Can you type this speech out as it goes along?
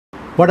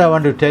What I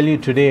want to tell you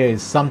today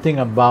is something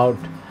about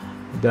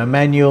the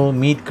manual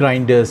meat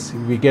grinders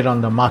we get on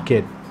the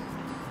market.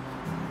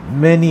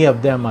 Many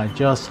of them are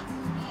just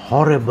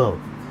horrible.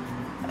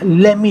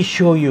 Let me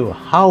show you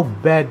how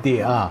bad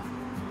they are,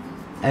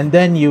 and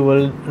then you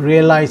will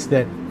realize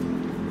that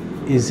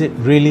is it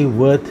really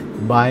worth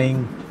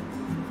buying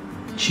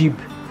cheap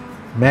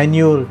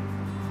manual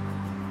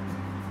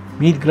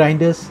meat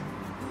grinders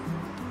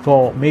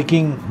for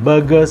making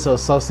burgers or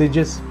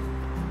sausages?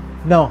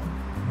 No,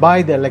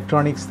 buy the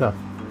electronic stuff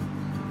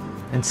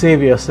and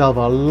save yourself a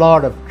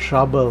lot of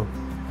trouble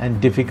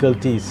and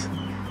difficulties.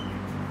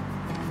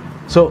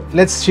 So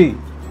let's see.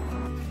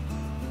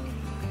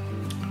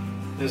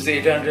 There's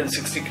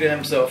 860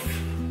 grams of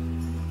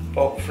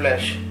pork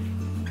flesh.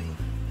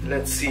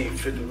 Let's see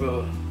if it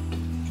will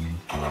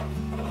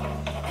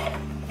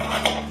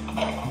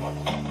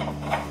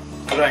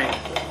grind.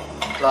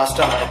 Last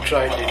time I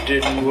tried, it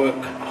didn't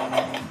work.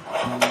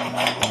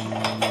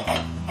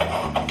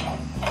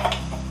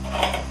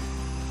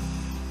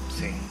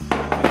 See,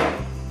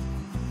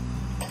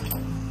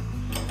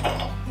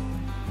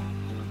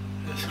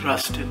 it's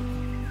rusted.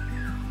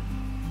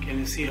 Can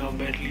you see how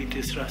badly it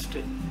is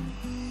rusted?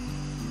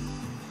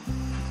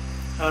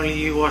 Only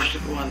you washed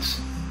it once,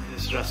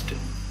 it's rusted.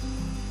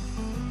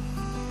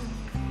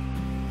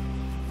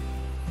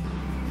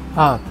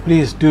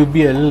 Please do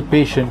be a little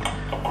patient,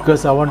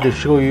 because I want to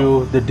show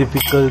you the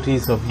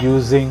difficulties of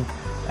using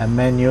a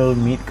manual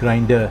meat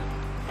grinder.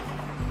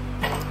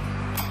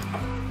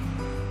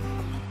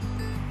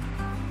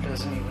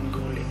 Doesn't even go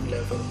in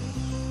level.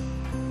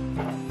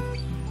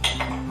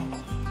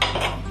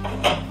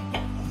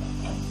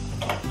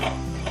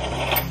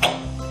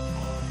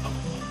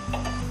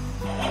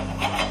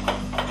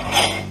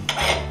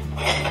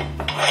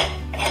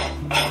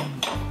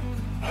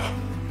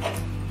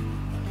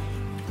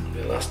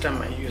 Last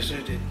time I used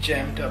it, it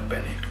jammed up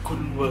and it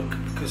couldn't work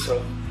because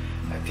of,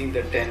 I think,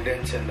 the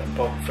tendons and the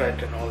pork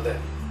fat and all that.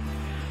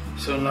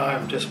 So now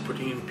I'm just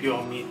putting in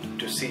pure meat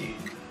to see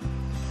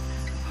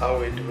how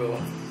it will.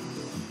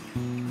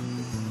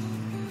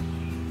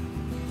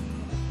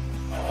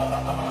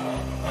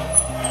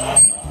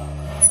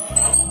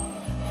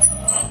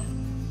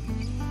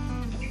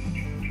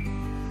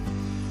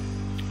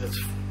 It's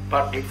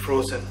partly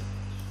frozen,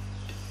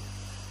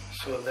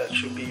 so that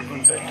should be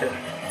even better.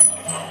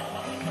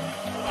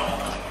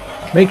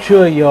 Make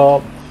sure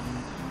your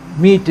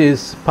meat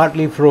is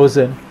partly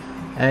frozen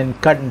and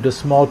cut into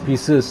small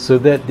pieces so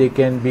that they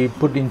can be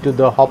put into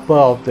the hopper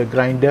of the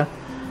grinder,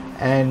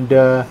 and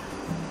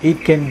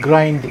it can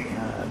grind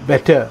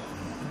better.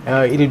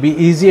 It will be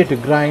easier to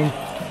grind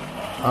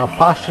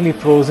partially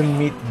frozen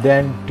meat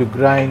than to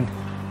grind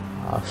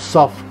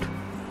soft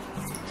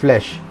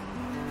flesh.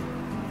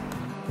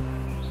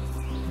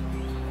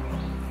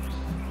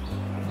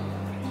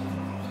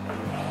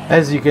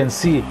 As you can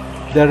see,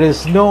 there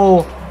is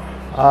no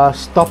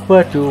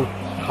stopper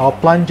or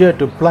plunger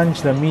to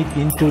plunge the meat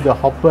into the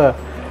hopper,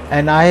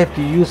 and I have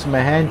to use my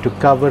hand to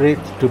cover it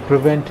to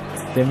prevent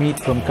the meat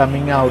from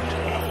coming out.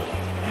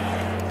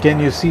 Can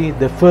you see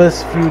the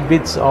first few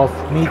bits of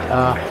meat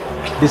are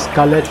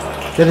discolored?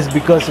 That is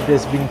because it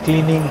has been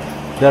cleaning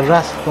the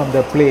rust from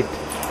the plate,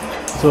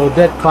 so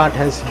that part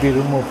has to be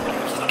removed.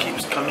 It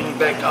keeps coming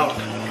back out.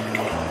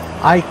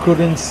 I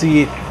couldn't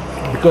see it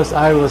because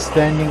I was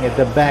standing at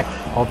the back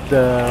of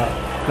the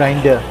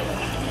grinder.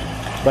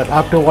 But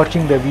after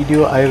watching the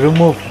video, I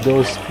removed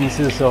those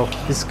pieces of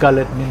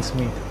discolored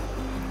mincemeat.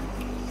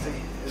 See,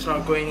 it's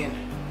not going in.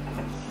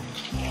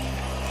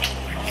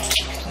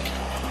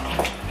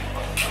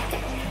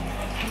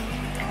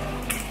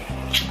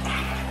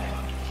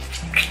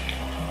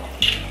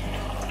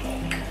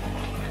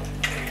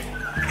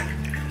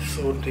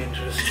 So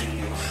dangerous to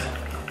use.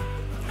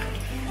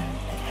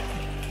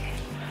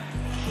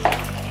 I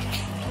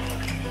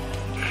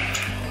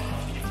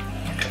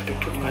have to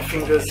put my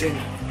fingers in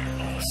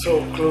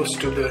so close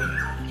to the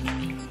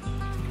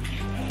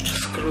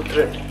screw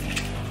thread.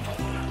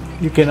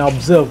 You can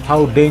observe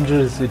how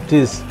dangerous it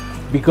is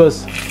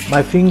because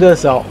my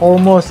fingers are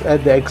almost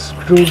at the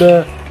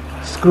extruder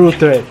screw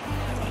thread,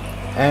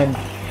 and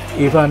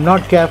if I'm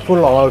not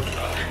careful, or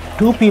if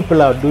two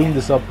people are doing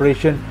this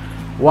operation,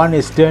 one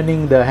is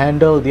turning the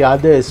handle, the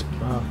other is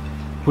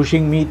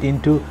pushing meat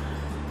into,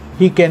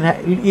 he can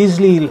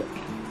easily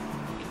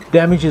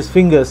damage his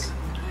fingers.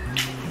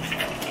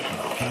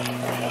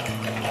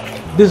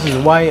 This is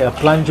why a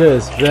plunger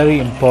is very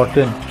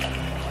important,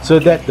 so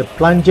that the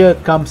plunger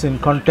comes in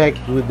contact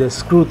with the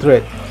screw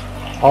thread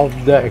of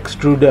the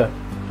extruder,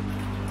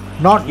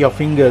 not your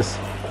fingers.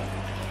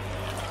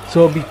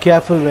 So be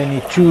careful when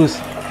you choose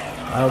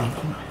a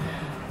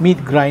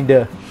meat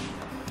grinder.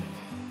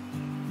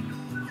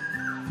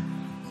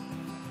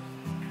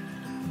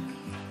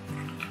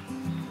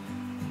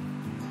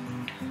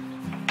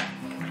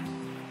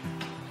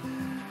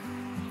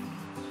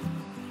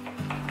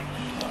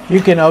 You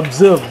can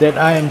observe that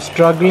I am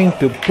struggling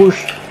to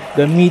push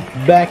the meat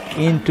back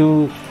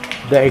into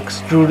the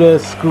extruder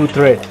screw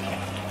thread.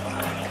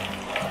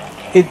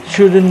 It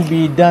shouldn't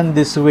be done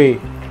this way.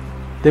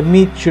 the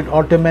meat should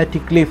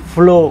automatically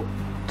flow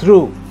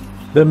through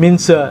the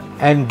mincer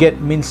and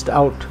get minced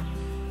out.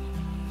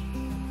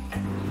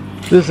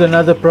 This is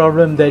another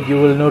problem that you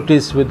will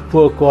notice with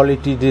poor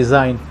quality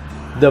design.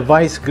 The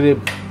vice grip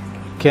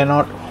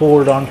cannot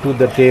hold onto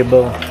the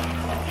table,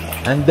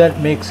 and that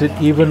makes it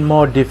even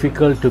more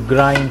difficult to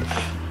grind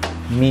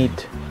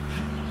meat.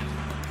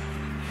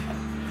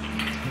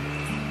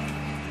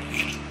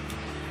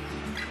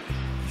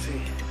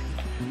 See,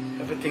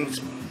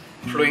 everything's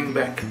flowing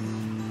back,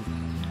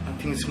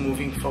 nothing's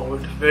moving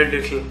forward,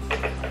 very little.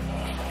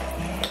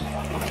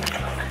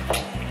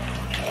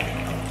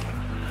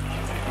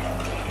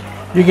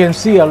 You can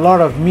see a lot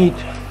of meat,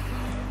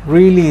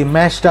 really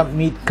mashed up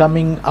meat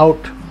coming out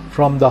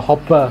from the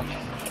hopper.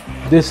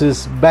 This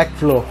is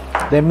backflow.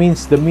 That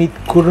means the meat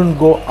couldn't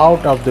go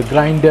out of the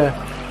grinder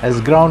as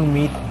ground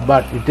meat,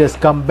 but it has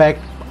come back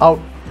out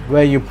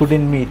where you put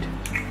in meat.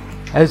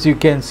 As you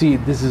can see,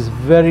 this is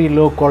very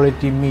low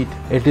quality meat.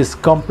 It is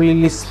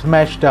completely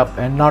smashed up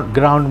and not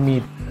ground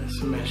meat.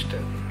 Smashed up.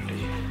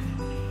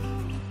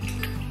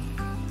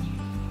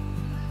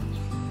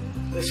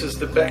 This is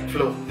the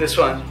backflow. This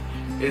one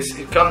is,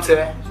 it comes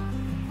here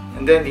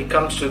and then it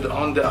comes to the,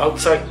 on the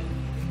outside,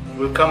 it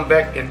will come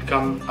back and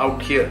come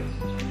out here,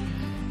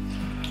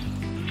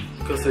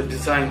 because the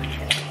design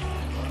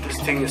of this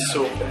thing is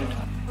so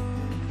bad.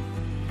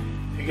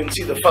 You can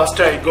see the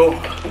faster I go,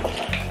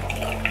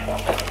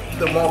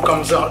 the more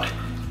comes out.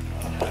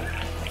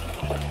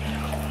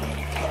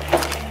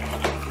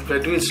 If I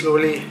do it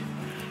slowly,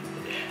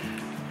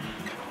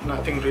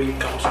 nothing really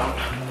comes out.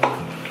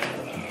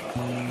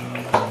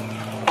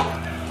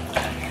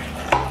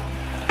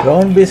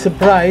 Don't be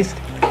surprised.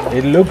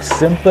 It looks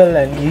simple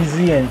and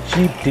easy and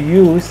cheap to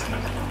use,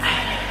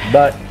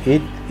 but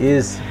it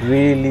is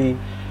really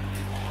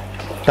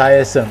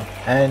tiresome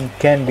and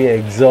can be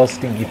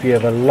exhausting if you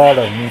have a lot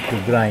of meat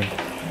to grind.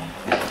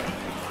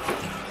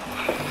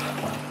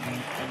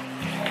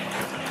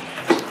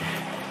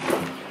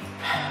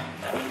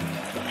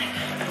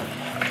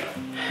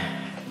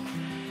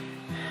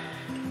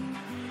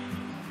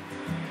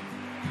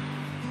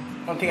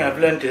 One thing I've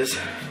learned is,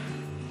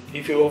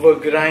 if you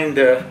overgrind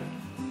the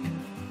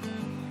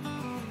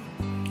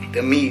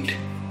meat,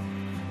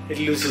 it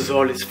loses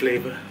all its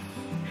flavor.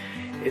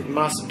 It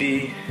must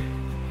be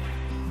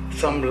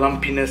some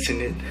lumpiness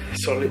in it,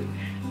 solid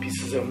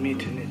pieces of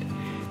meat in it.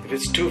 If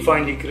it's too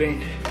finely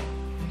grained,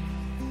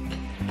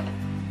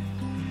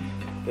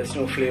 there's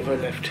no flavor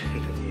left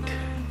in the meat.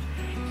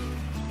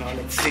 Now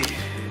let's see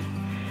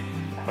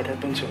what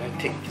happens when I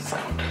take this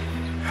out.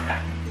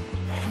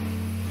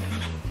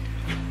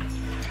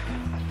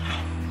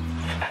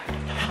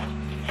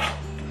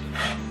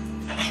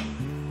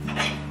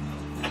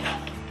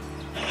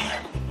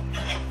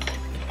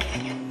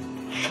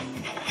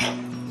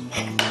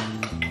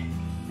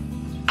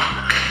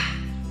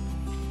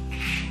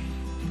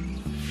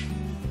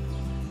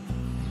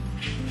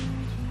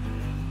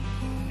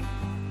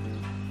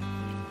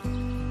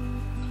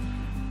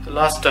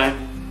 Last time,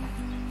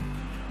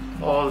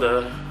 all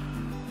the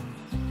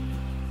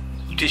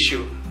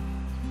tissue,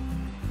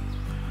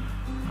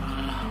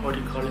 what do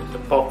you call it, the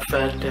pork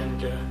fat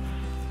and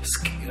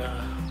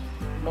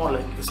more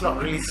like, it's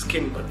not really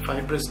skin but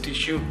fibrous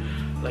tissue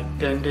like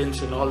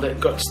tendons and all that,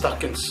 got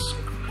stuck and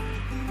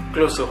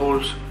closed the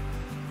holes,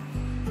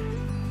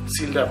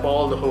 sealed up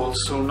all the holes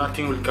so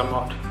nothing will come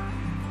out.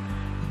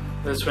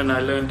 That's when I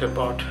learned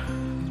about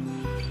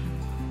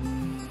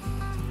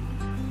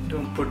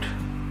don't put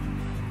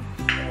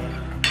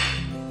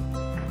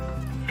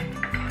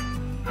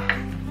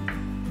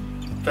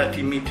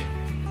fatty meat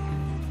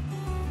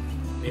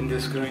in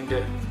this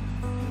grinder.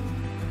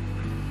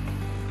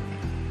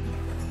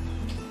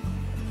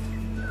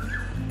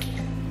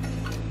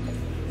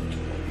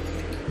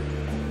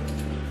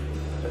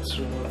 Let's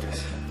remove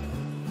this.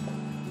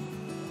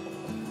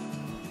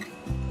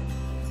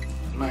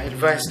 My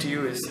advice to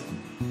you is,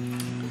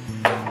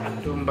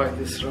 don't buy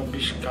this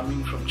rubbish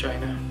coming from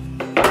China.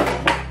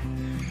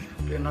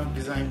 They're not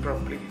designed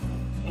properly.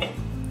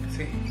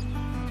 See,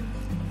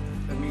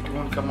 the meat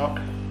won't come out.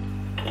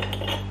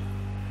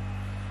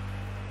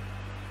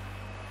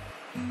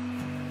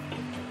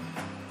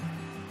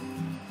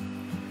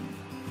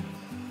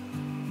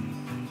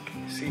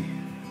 Okay, see,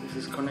 this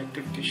is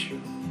connective tissue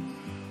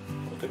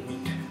for the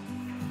meat.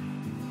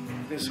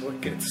 This is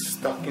what gets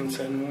stuck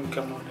inside and won't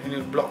come out, and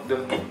it'll block the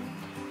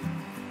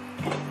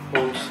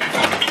holes.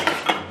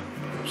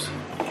 Oops.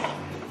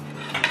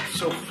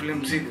 So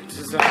flimsy, this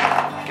is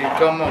can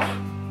come off.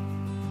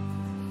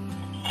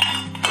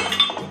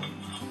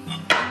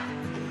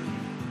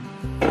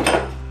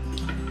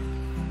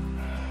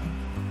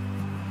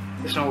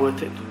 It's not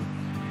worth it.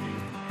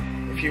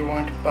 If you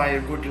want to buy a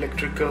good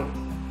electrical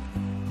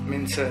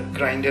mincer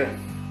grinder,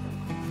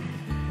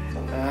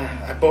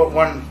 I bought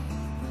one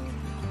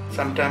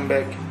sometime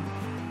back,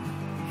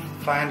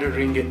 500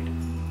 ringgit.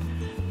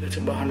 That's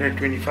about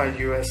 125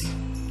 US,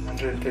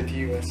 130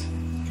 US.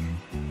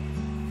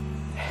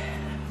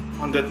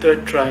 On the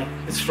third try,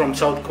 it's from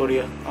South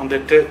Korea. On the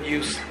third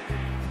use,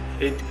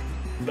 it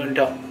burnt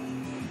out.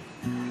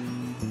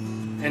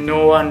 and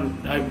no one,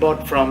 I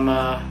bought from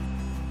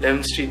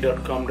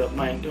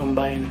 11street.com.my, don't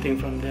buy anything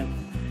from them.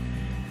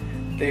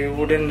 They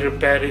wouldn't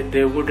repair it,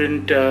 they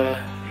wouldn't,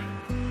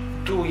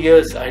 2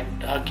 years I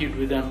argued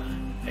with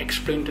them,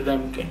 explained to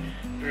them, okay,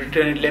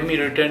 return it, let me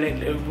return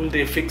it, will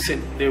they fix it?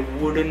 They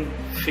wouldn't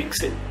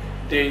fix it.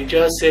 They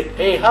just said,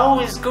 hey, how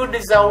is good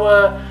is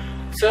our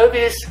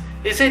service?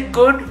 Is it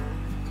good?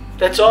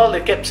 That's all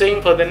they kept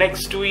saying for the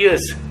next 2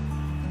 years.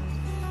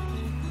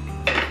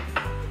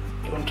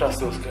 Don't trust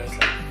those guys.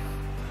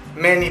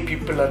 Many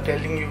people are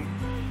telling you,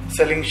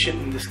 selling shit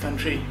in this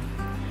country.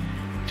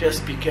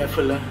 Just be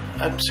careful,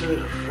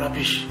 absolute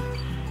rubbish.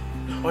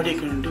 What are you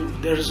going to do?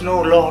 There is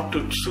no law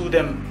to sue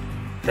them.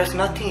 There's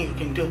nothing you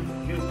can do.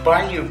 You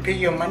buy, you pay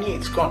your money,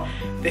 it's gone.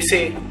 They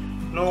say,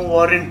 no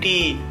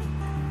warranty.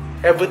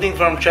 Everything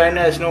from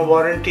China has no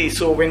warranty.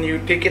 So when you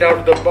take it out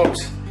of the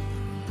box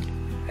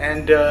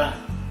and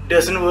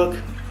doesn't work,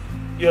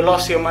 you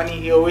lost your money,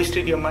 you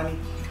wasted your money.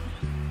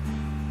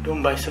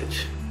 Don't buy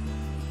such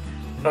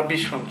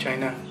rubbish from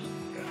China.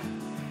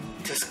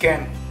 It's a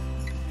scam.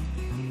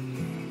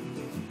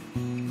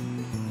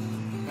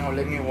 Now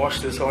let me wash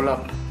this all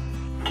up.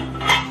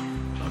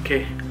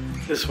 Okay,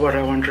 this is what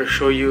I want to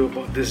show you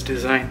about this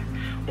design.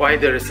 Why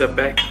there is a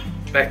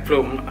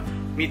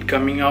backflow meat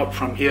coming out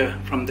from here,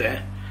 from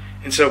there.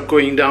 Instead of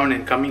going down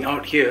and coming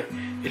out here,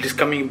 it is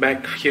coming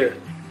back here.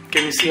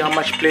 Can you see how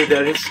much play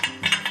there is?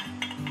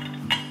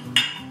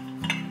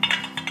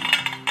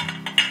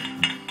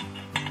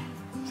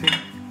 See?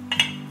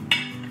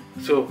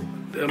 So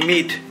the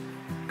meat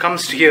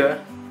comes here,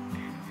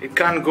 it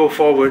can't go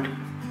forward,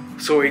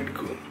 so it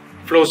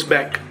flows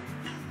back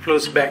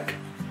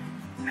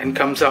and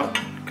comes out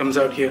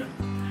here.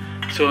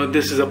 So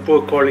this is a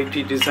poor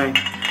quality design.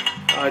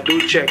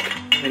 Do check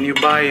when you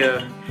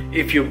buy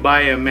if you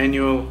buy a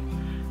manual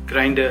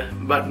grinder,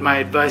 but my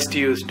advice to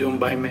you is don't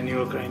buy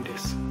manual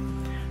grinders.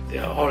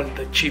 All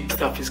the cheap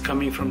stuff is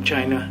coming from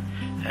China,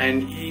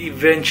 and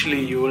eventually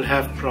you will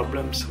have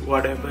problems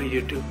whatever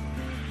you do.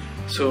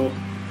 So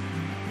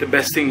the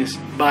best thing is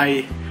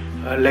buy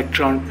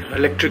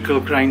electrical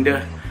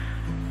grinder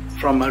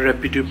from a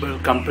reputable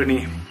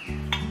company.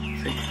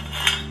 See?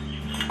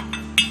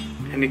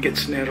 And it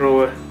gets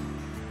narrower.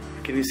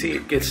 Can you see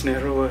it gets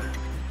narrower?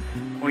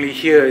 Only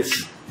here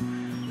is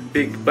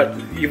big, but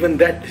even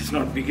that is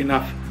not big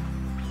enough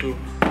to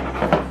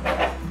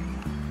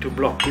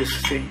block this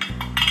thing.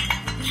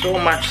 So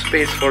much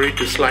space for it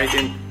to slide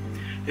in.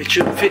 It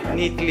should fit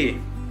neatly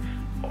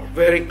or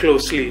very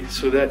closely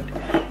so that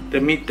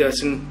the meat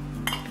doesn't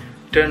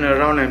turn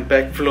around and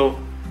backflow.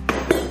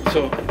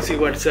 So see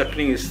what's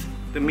happening is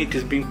the meat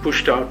is being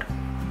pushed out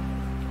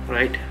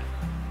right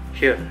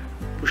here,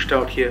 pushed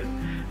out here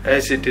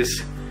as it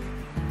is,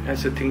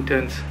 as the thing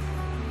turns.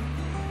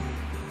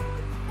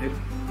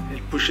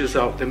 It pushes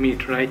out the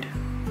meat, right?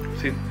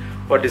 See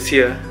what is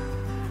here?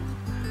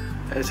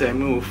 As I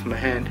move my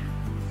hand,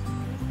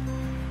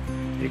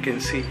 you can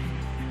see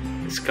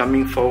it's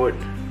coming forward,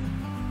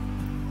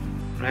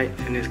 right?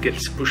 And it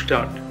gets pushed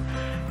out.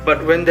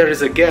 But when there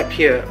is a gap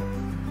here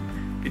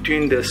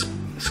between the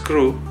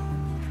screw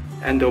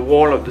and the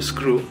wall of the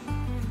screw,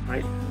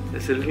 right?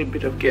 There's a little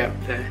bit of gap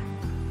there.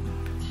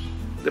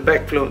 The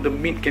backflow, the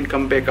meat can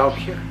come back out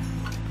here,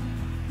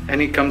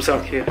 and it comes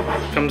out here,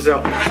 comes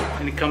out,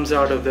 and it comes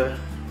out of the,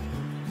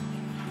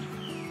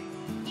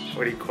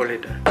 what do you call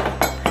it,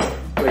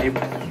 where you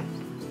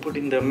put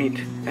in the meat.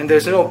 And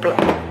there's no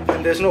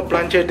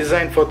plunger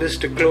designed for this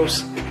to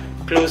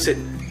close it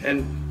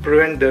and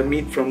prevent the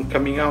meat from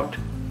coming out.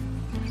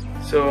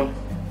 So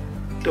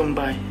don't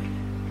buy.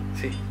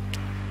 See,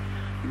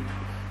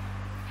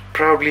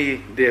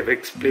 proudly they have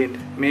explained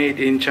made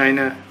in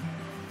China,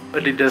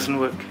 but it doesn't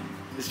work.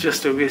 It's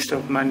just a waste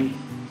of money.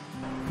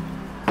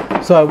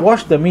 So I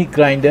washed the meat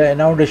grinder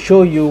and I want to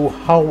show you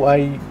how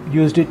I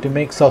used it to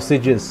make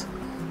sausages.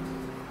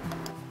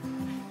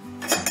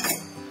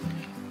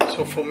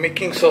 So for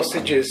making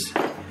sausages,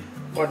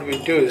 what we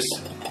do is,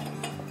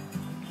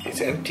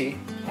 it's empty.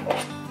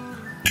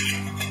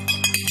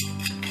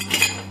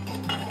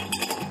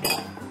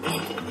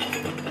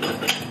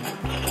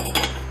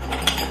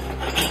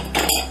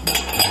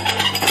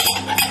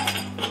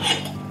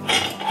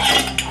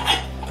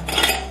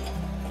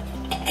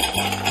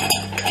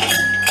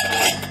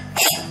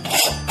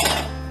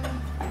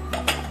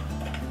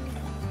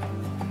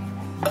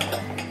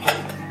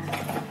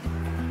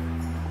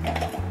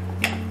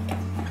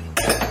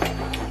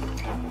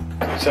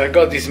 So I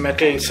got these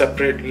metal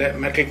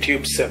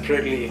tubes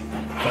separately,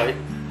 right?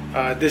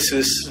 This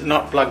is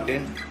not plugged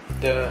in.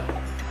 The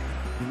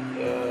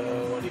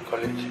what do you call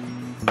it?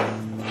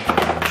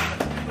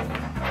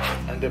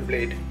 And the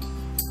blade,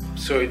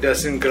 so it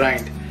doesn't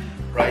grind,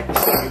 right?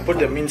 So you put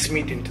the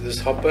mincemeat into this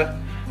hopper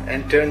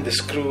and turn the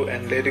screw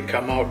and let it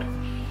come out.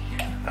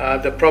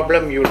 The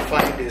problem you'll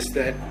find is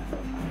that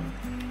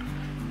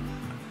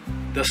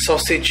the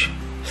sausage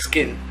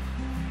skin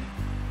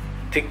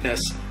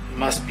thickness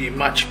must be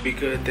much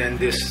bigger than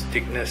this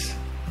thickness,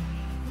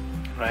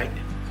 right?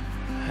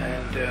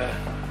 And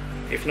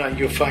if not,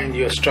 you find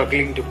you're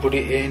struggling to put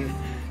it in,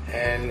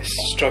 and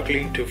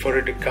struggling for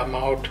it to come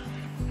out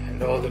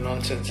and all the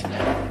nonsense.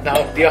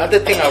 Now the other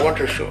thing I want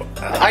to show,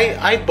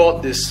 I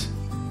bought this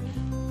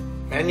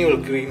manual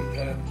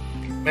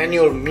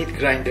meat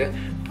grinder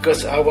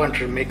because I want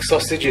to make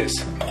sausages.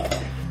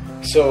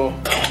 So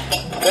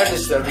that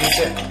is the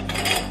reason.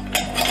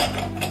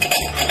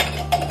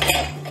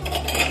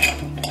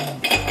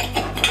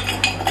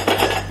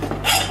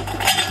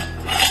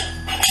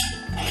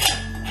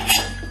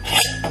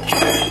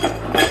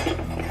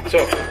 So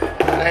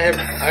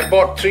I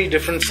bought 3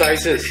 different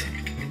sizes.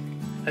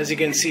 As you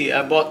can see,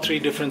 I bought 3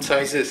 different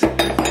sizes,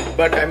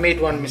 but I made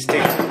one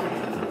mistake.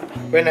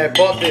 When I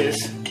bought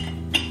this,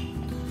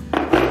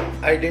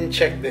 I didn't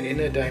check the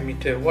inner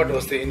diameter. What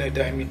was the inner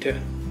diameter?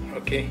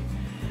 Okay.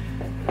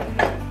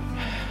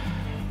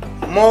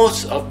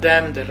 Most of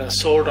them that are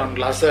sold on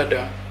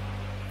Lazada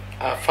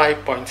are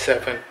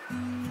 5.7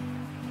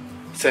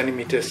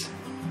 centimeters.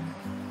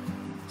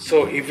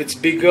 So if it's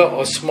bigger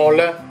or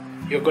smaller,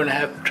 you're going to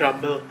have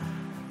trouble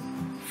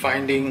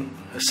finding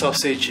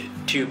sausage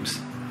tubes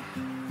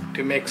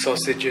to make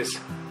sausages.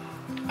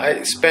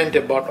 I spent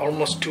about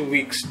almost 2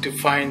 weeks to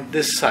find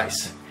this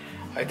size.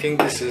 I think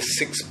this is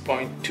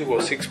 6.2 or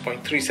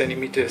 6.3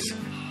 centimeters,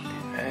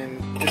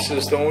 and this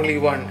was the only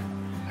one.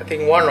 I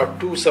think 1 or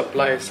 2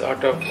 suppliers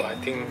out of, I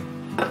think,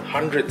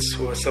 hundreds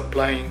who are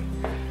supplying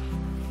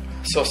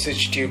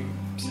sausage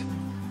tubes,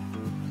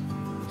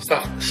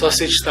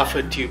 sausage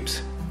stuffer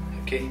tubes.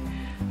 Okay,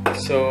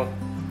 so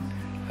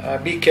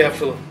be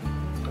careful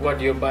what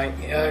you're buying.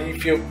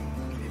 If you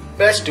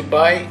best to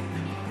buy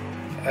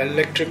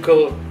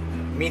electrical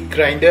meat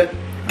grinder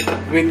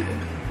with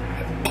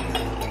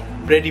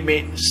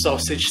ready-made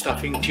sausage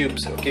stuffing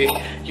tubes. Okay,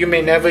 you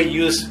may never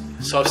use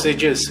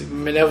sausages, you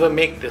may never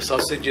make the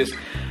sausages,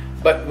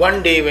 but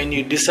one day when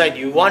you decide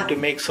you want to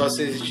make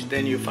sausage,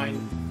 then you find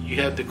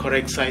you have the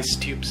correct size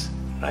tubes,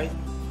 right?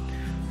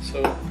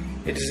 So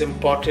it is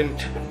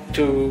important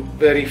to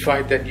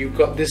verify that you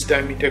got this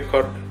diameter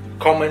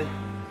common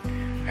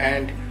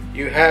and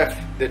you have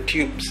the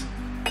tubes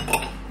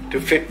to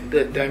fit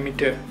the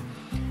diameter.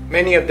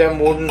 Many of them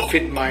wouldn't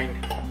fit mine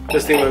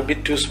because they were a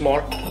bit too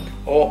small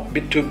or a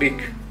bit too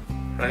big,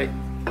 right?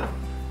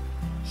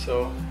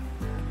 So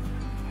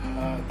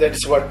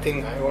that's one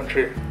thing I want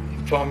to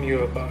inform you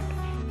about.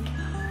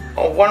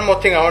 One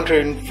more thing I want to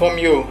inform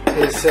you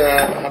is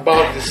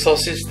about the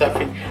sausage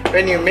stuffing.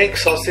 When you make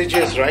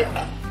sausages, right,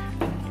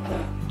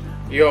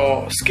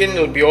 your skin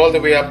will be all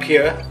the way up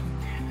here,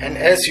 and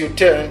as you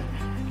turn,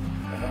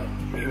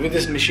 with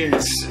this machine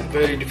it's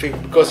very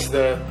difficult because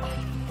the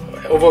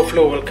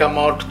overflow will come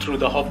out through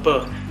the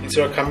hopper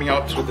instead of coming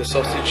out through the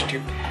sausage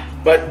tube.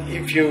 But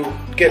if you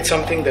get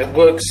something that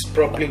works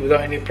properly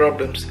without any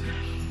problems,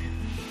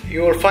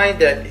 you will find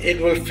that it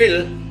will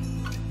fill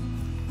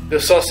the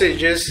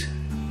sausages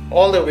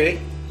all the way,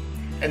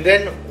 and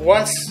then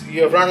once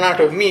you have run out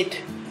of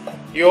meat,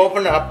 you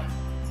open up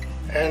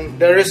and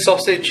there is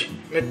sausage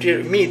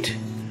material, meat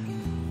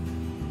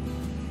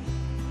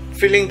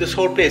filling this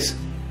whole place,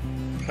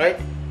 right?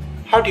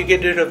 How do you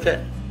get rid of that?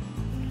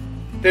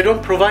 They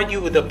don't provide you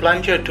with a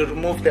plunger to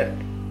remove that,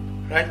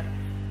 right?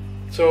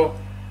 So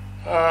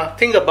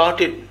think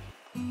about it,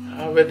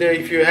 whether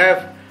if you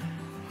have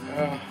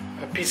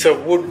a piece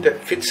of wood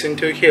that fits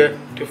into here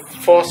to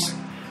force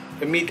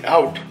the meat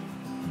out,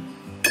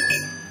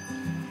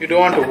 you don't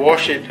want to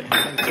wash it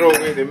and throw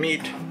away the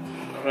meat,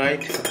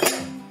 right?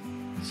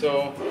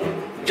 So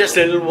just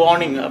a little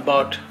warning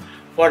about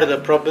what are the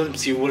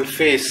problems you will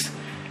face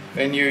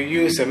when you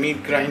use a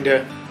meat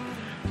grinder,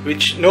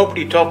 which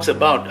nobody talks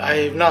about. I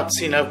have not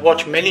seen, I've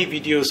watched many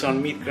videos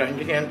on meat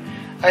grinding and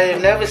I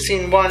have never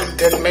seen one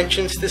that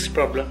mentions this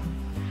problem.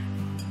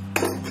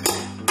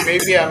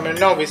 Maybe I'm a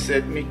novice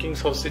at making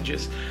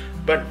sausages,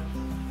 but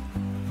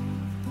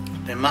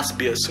there must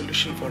be a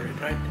solution for it,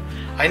 right?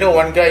 I know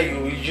one guy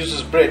who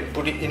uses bread,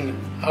 put it in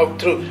out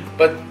through,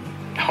 but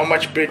how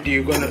much bread are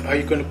you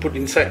gonna put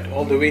inside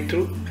all the way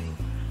through?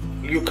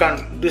 You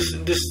can't. This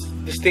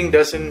thing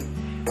doesn't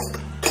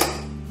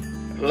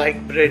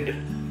like bread,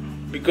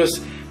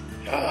 because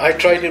I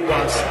tried it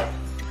once.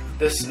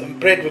 This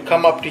bread will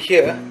come up to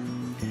here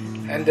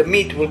and the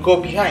meat will go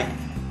behind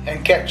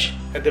and catch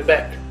at the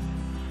back.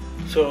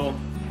 So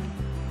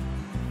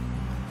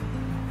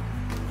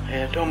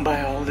yeah, don't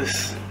buy all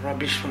this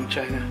rubbish from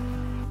China.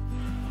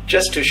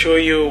 Just to show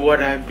you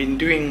what I've been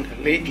doing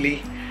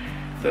lately,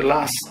 the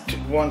last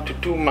 1 to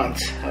 2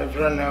 months, I've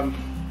run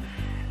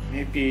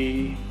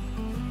maybe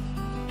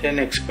 10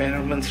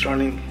 experiments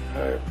running,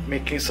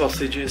 making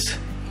sausages,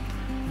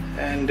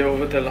 and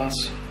over the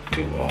last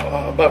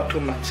about 2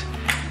 months,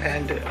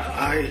 and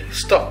I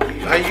stopped.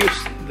 I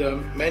used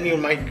the manual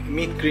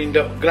meat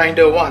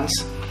grinder once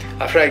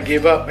after I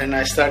gave up, and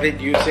I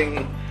started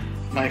using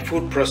my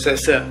food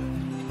processor.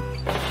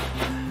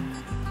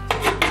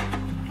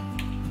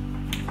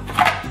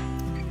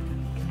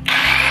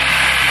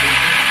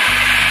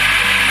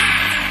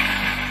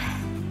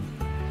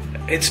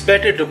 It's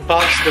better to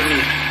pulse the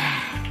meat,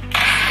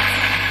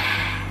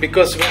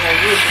 because when I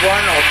use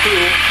 1 or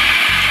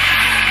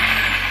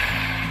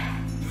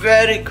 2,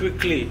 very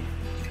quickly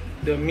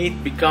the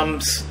meat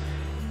becomes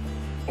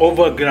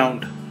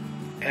overground,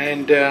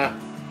 and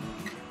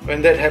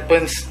when that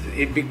happens,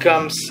 it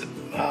becomes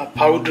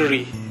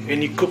powdery.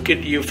 When you cook it,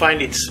 you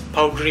find it's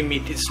powdery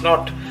meat. It's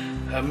not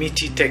a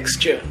meaty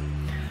texture,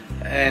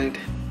 and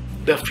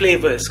the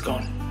flavor is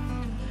gone.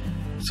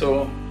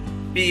 So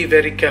be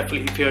very careful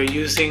if you're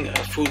using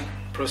a food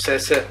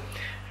processor.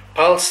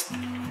 Pulse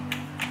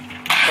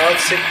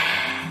it.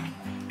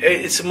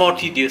 It's more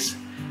tedious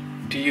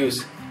to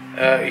use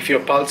if you're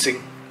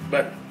pulsing,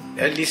 but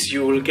at least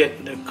you will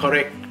get the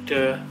correct,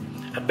 a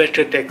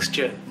better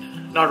texture,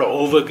 not an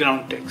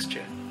overground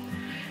texture.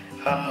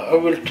 I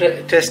will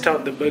test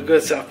out the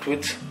burgers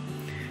afterwards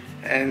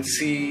and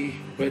see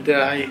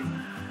whether I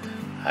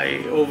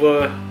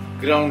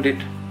overground it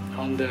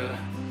on the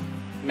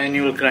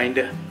manual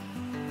grinder.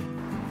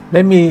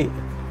 Let me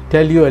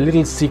tell you a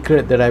little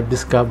secret that I've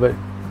discovered.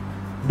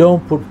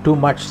 Don't put too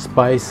much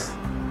spice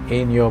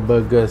in your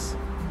burgers,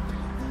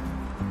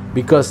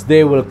 because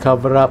they will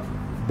cover up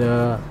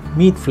the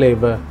meat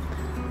flavor.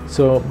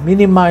 So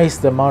minimize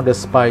the amount of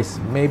spice,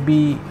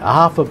 maybe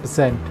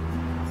 0.5%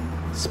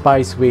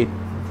 spice weight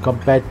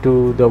compared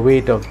to the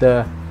weight of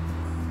the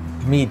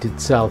meat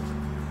itself,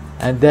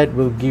 and that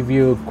will give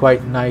you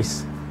quite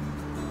nice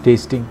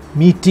tasting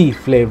meaty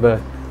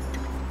flavor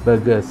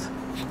burgers.